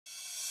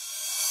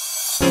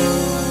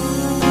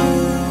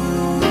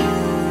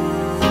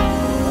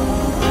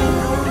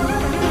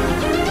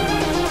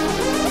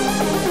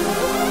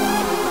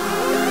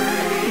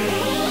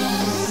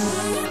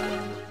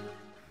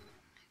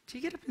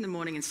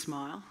and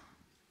smile?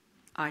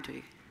 I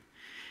do.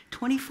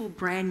 24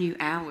 brand new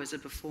hours are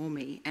before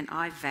me, and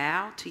I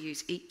vow to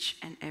use each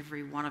and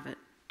every one of it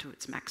to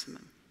its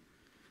maximum.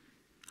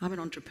 I'm an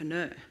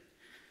entrepreneur,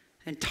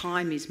 and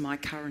time is my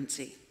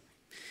currency.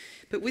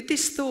 But with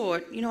this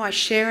thought, I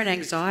share an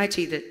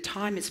anxiety that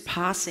time is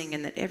passing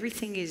and that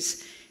everything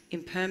is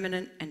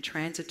impermanent and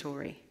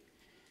transitory.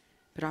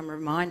 But I'm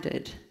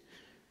reminded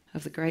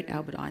of the great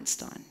Albert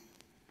Einstein.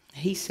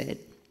 He said,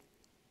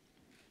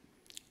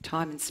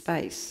 time and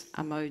space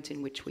are modes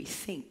in which we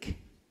think,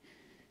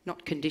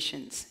 not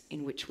conditions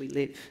in which we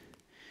live.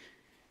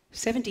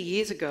 70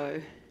 years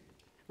ago,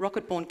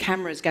 rocket-borne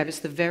cameras gave us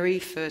the very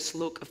first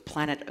look of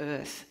planet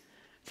Earth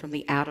from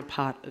the outer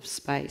part of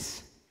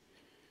space.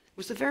 It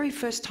was the very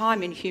first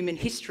time in human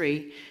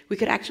history we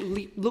could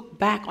actually look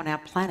back on our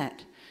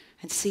planet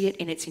and see it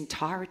in its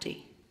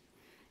entirety.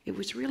 It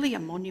was really a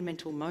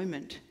monumental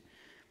moment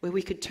where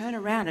we could turn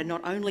around and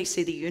not only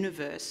see the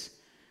universe,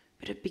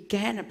 but it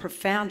began a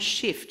profound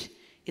shift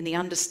in the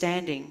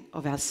understanding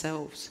of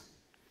ourselves.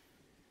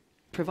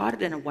 It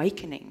provided an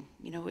awakening.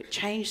 It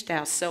changed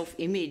our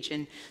self-image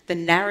and the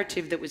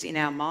narrative that was in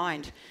our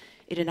mind.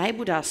 It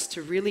enabled us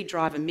to really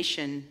drive a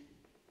mission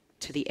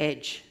to the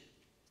edge.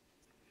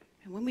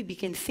 And when we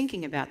begin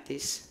thinking about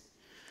this,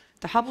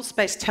 the Hubble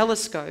Space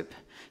Telescope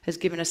has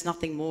given us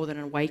nothing more than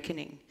an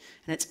awakening,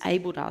 and it's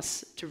enabled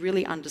us to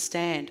really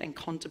understand and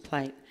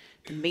contemplate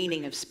the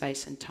meaning of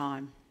space and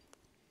time.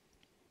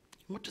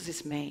 What does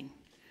this mean?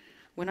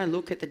 When I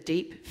look at the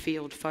deep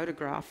field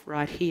photograph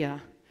right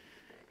here,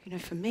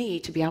 for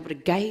me to be able to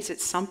gaze at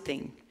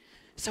something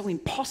so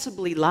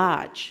impossibly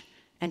large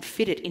and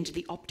fit it into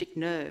the optic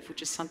nerve,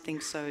 which is something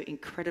so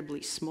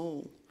incredibly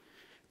small,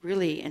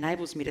 really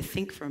enables me to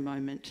think for a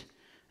moment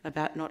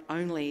about not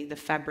only the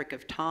fabric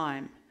of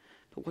time,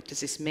 but what does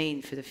this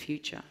mean for the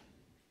future?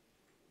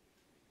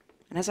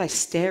 And as I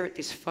stare at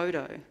this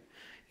photo,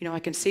 I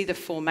can see the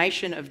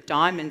formation of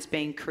diamonds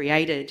being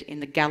created in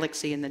the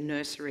galaxy and the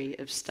nursery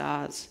of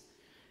stars.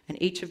 And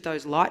each of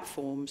those light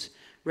forms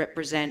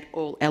represent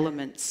all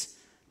elements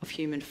of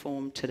human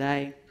form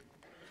today.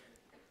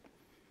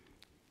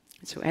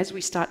 And so as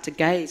we start to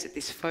gaze at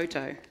this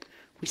photo,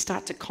 we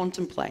start to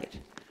contemplate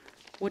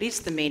what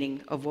is the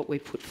meaning of what we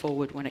put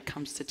forward when it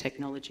comes to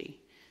technology.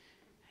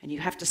 And you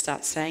have to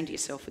start saying to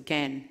yourself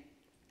again,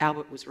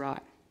 Albert was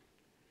right.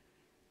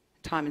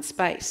 Time and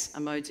space are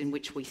modes in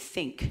which we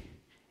think.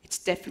 It's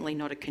definitely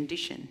not a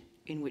condition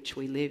in which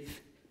we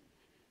live.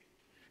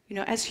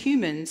 As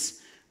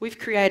humans, we've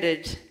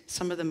created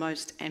some of the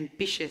most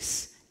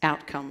ambitious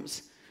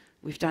outcomes.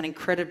 We've done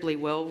incredibly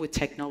well with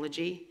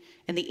technology,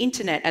 and the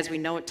internet as we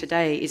know it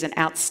today is an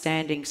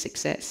outstanding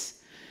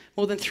success.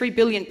 More than 3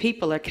 billion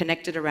people are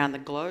connected around the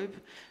globe.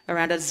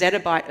 Around a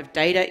zettabyte of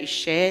data is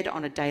shared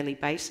on a daily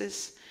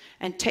basis,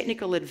 and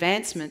technical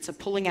advancements are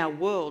pulling our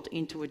world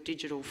into a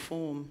digital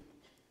form.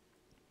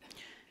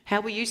 How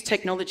we use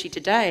technology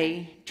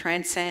today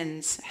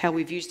transcends how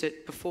we've used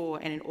it before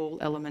and in all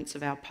elements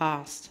of our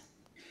past.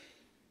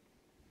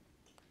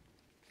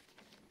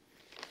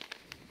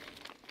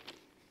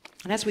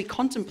 And as we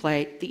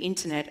contemplate the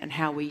internet and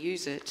how we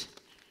use it,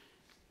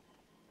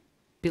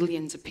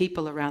 billions of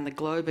people around the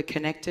globe are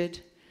connected.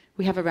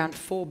 We have around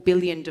 4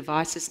 billion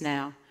devices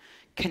now,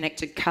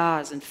 connected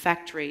cars and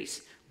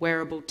factories,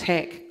 wearable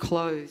tech,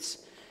 clothes,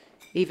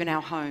 even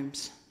our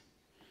homes.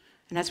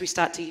 And as we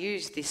start to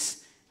use this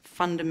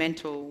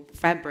fundamental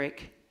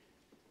fabric,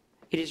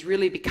 it has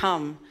really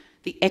become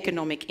the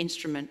economic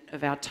instrument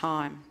of our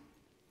time.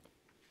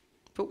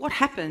 But what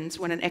happens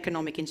when an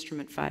economic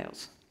instrument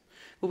fails?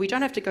 Well, we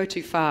don't have to go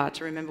too far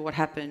to remember what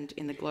happened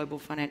in the global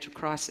financial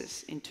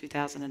crisis in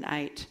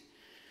 2008.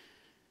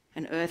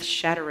 An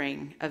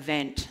earth-shattering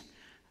event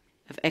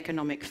of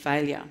economic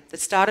failure that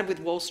started with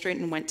Wall Street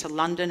and went to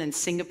London and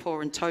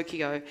Singapore and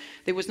Tokyo.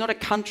 There was not a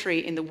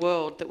country in the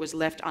world that was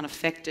left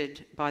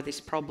unaffected by this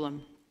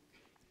problem.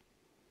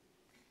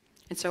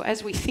 And so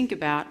as we think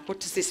about what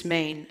does this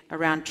mean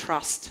around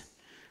trust,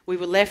 we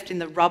were left in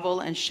the rubble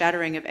and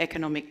shattering of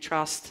economic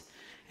trust,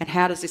 and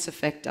how does this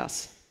affect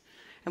us?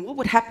 And what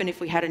would happen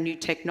if we had a new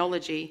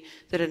technology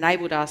that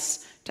enabled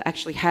us to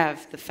actually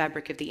have the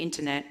fabric of the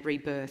internet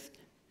rebirthed?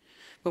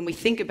 When we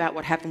think about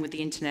what happened with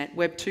the internet,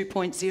 Web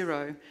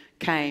 2.0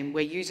 came,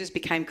 where users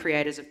became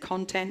creators of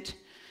content,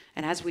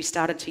 and as we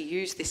started to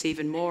use this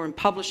even more in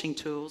publishing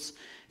tools,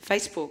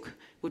 Facebook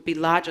would be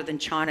larger than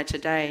China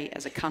today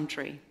as a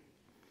country.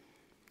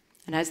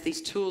 And as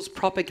these tools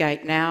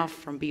propagate now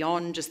from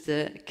beyond just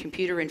the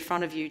computer in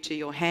front of you to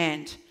your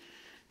hand,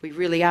 we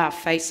really are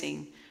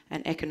facing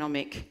an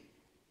economic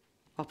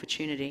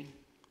opportunity.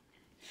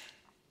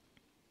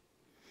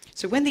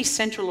 So when these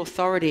central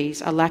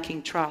authorities are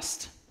lacking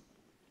trust,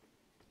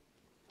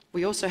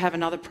 we also have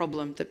another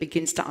problem that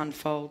begins to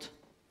unfold.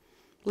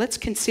 Let's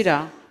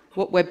consider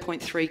what Web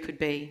 3 could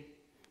be.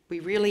 We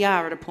really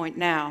are at a point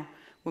now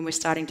when we're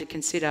starting to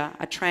consider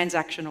a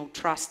transactional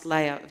trust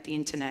layer of the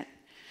internet,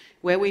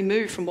 where we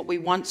move from what we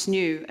once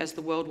knew as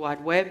the World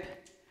Wide Web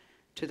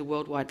to the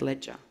World Wide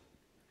Ledger.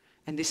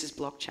 And this is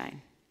blockchain.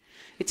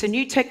 It's a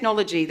new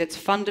technology that's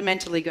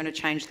fundamentally going to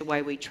change the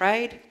way we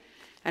trade,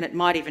 and it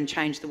might even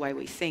change the way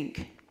we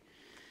think.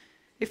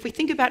 If we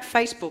think about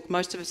Facebook,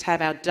 most of us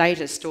have our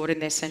data stored in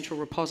their central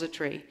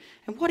repository.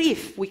 And what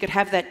if we could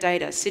have that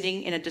data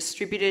sitting in a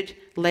distributed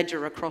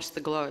ledger across the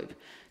globe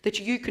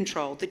that you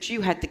controlled, that you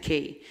had the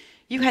key?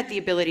 You had the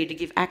ability to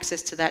give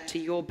access to that to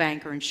your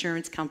bank or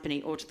insurance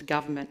company or to the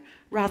government,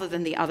 rather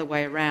than the other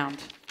way around.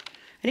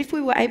 And if we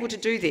were able to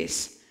do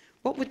this,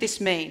 what would this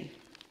mean?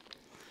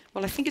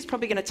 Well, I think it's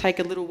probably going to take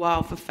a little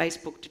while for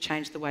Facebook to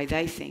change the way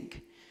they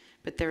think.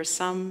 But there are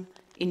some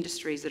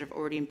industries that have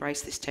already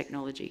embraced this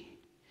technology.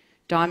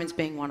 Diamonds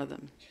being one of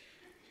them.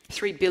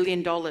 $3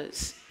 billion,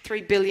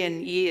 3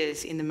 billion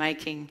years in the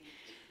making,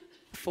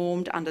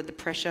 formed under the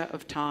pressure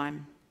of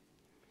time.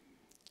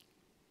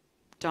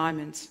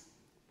 Diamonds,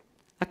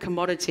 a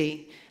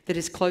commodity that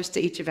is close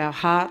to each of our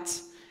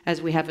hearts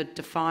as we have a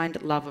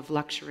defined love of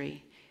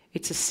luxury.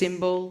 It's a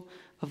symbol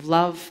of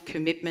love,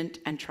 commitment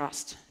and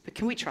trust. But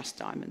can we trust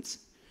diamonds?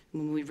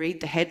 When we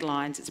read the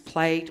headlines, it's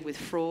plagued with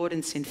fraud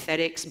and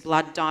synthetics,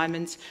 blood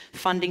diamonds,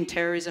 funding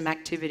terrorism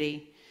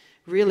activity.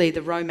 Really,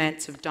 the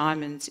romance of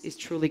diamonds is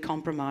truly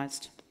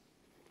compromised.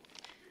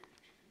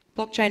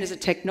 Blockchain as a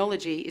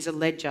technology is a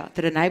ledger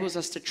that enables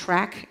us to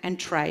track and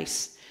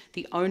trace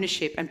the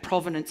ownership and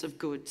provenance of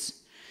goods.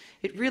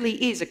 It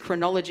really is a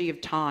chronology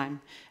of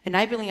time,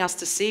 enabling us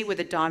to see where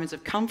the diamonds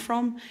have come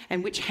from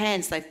and which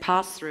hands they've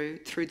passed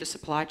through the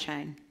supply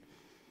chain.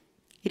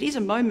 It is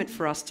a moment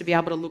for us to be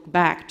able to look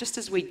back, just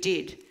as we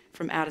did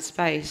from outer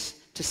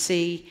space, to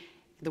see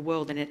the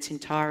world in its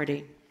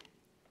entirety.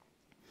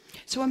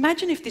 So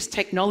imagine if this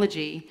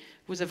technology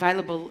was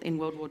available in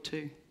World War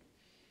II.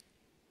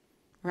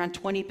 Around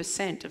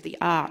 20% of the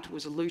art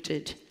was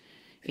looted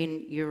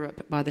in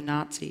Europe by the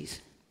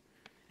Nazis.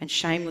 And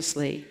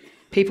shamelessly,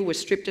 people were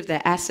stripped of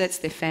their assets,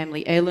 their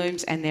family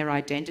heirlooms, and their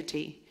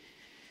identity.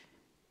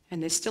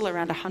 And there's still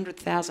around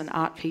 100,000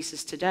 art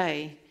pieces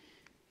today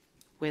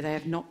where they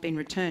have not been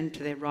returned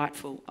to their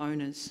rightful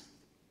owners.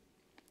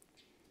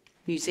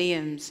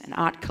 Museums and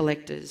art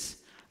collectors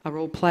are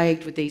all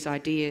plagued with these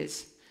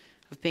ideas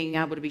of being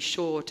able to be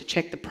sure to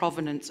check the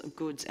provenance of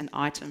goods and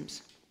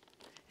items.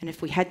 And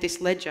if we had this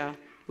ledger,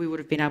 we would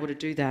have been able to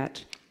do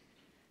that.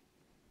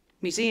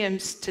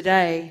 Museums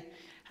today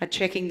are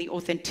checking the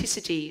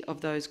authenticity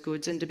of those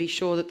goods and to be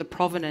sure that the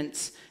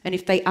provenance, and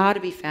if they are to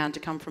be found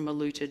to come from a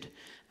looted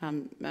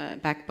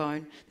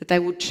backbone, that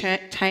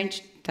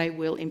they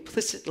will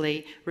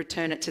implicitly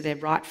return it to their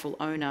rightful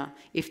owner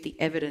if the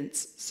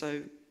evidence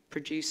so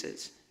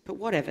produces. But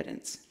what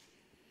evidence?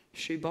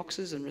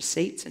 Shoeboxes and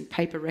receipts and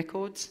paper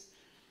records?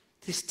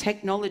 This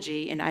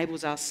technology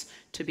enables us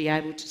to be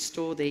able to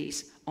store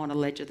these on a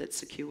ledger that's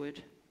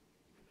secured.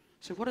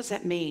 So what does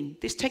that mean?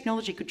 This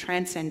technology could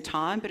transcend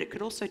time, but it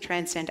could also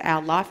transcend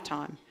our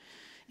lifetime.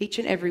 Each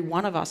and every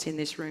one of us in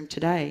this room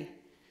today.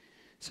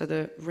 So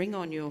the ring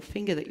on your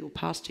finger that you'll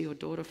pass to your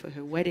daughter for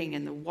her wedding,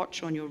 and the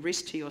watch on your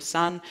wrist to your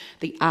son,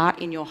 the art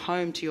in your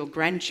home to your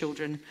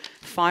grandchildren.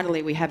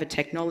 Finally, we have a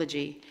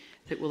technology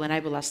that will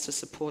enable us to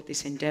support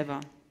this endeavour.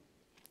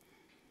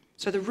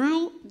 So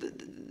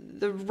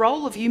the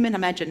role of human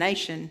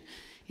imagination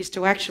is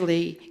to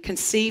actually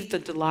conceive the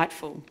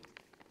delightful,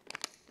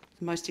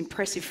 the most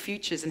impressive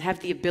futures, and have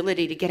the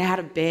ability to get out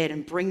of bed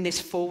and bring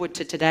this forward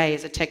to today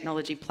as a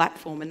technology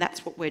platform, and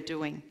that's what we're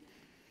doing.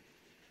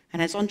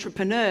 And as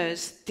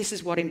entrepreneurs, this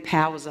is what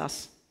empowers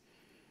us.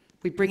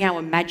 We bring our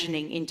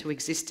imagining into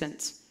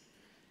existence.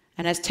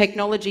 And as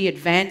technology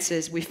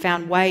advances, we've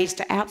found ways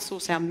to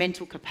outsource our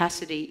mental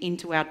capacity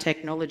into our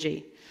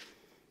technology.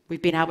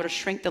 We've been able to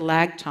shrink the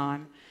lag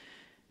time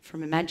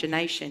from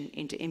imagination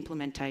into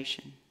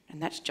implementation.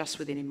 And that's just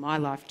within my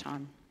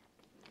lifetime.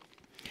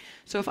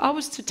 So if I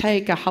was to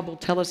take a Hubble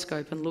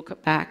telescope and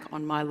look back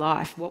on my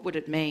life, what would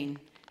it mean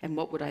and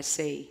what would I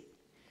see?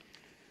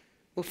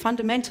 Well,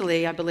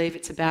 fundamentally, I believe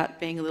it's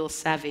about being a little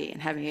savvy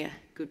and having a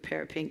good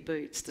pair of pink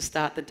boots to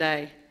start the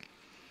day.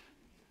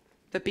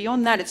 But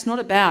beyond that, it's not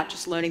about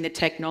just learning the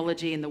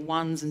technology and the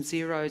ones and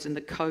zeros and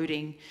the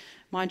coding.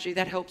 Mind you,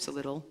 that helps a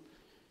little.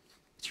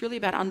 It's really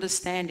about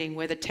understanding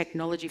where the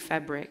technology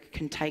fabric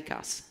can take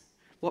us.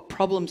 What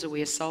problems are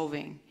we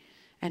solving?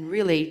 And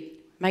really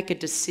make a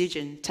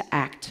decision to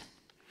act.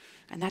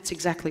 And that's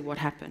exactly what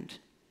happened.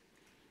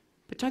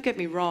 But don't get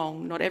me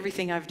wrong, not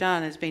everything I've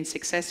done has been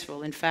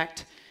successful. In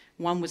fact,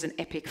 one was an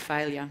epic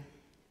failure.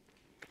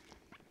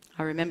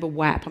 I remember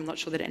WAP. I'm not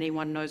sure that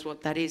anyone knows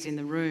what that is in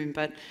the room,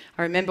 but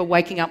I remember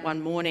waking up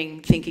one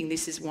morning thinking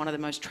this is one of the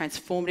most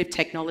transformative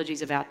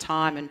technologies of our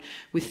time, and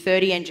with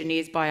 30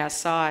 engineers by our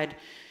side,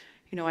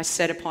 you know, I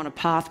set upon a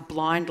path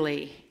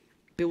blindly,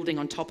 building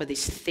on top of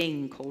this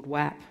thing called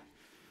WAP.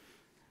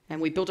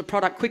 And we built a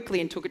product quickly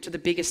and took it to the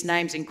biggest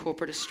names in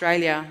corporate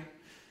Australia,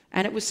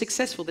 and it was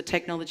successful. The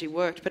technology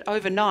worked, but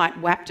overnight,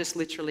 WAP just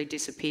literally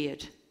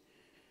disappeared.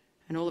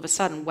 And all of a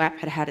sudden, WAP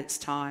had had its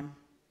time.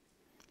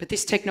 But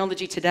this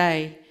technology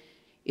today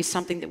is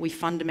something that we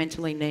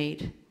fundamentally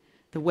need.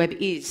 The web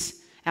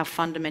is our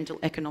fundamental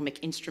economic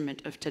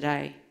instrument of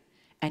today.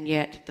 And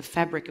yet, the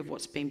fabric of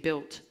what's been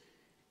built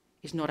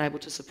is not able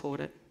to support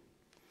it.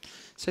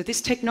 So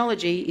this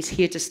technology is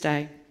here to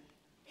stay.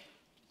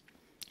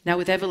 Now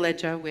with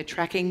Everledger, we're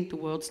tracking the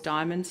world's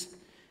diamonds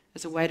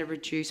as a way to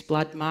reduce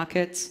blood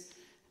markets,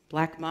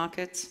 black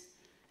markets,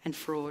 and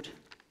fraud.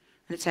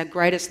 And it's our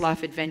greatest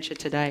life adventure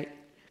to date.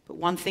 But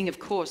one thing, of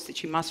course,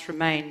 that you must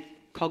remain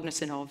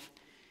cognizant of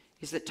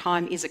is that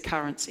time is a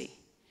currency,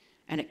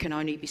 and it can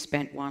only be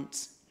spent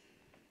once.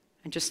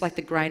 And just like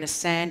the grain of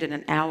sand in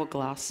an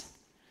hourglass,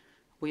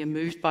 we are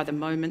moved by the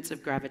moments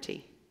of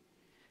gravity.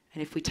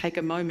 And if we take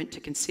a moment to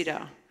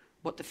consider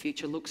what the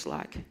future looks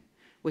like,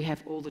 we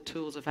have all the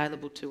tools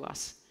available to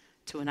us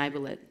to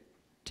enable it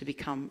to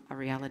become a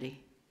reality.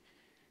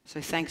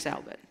 So thanks,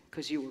 Albert,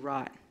 because you were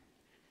right.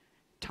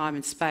 Time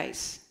and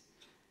space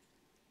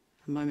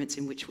are moments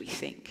in which we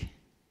think.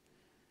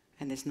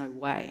 And there's no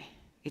way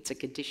it's a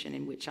condition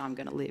in which I'm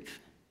going to live.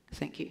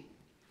 Thank you.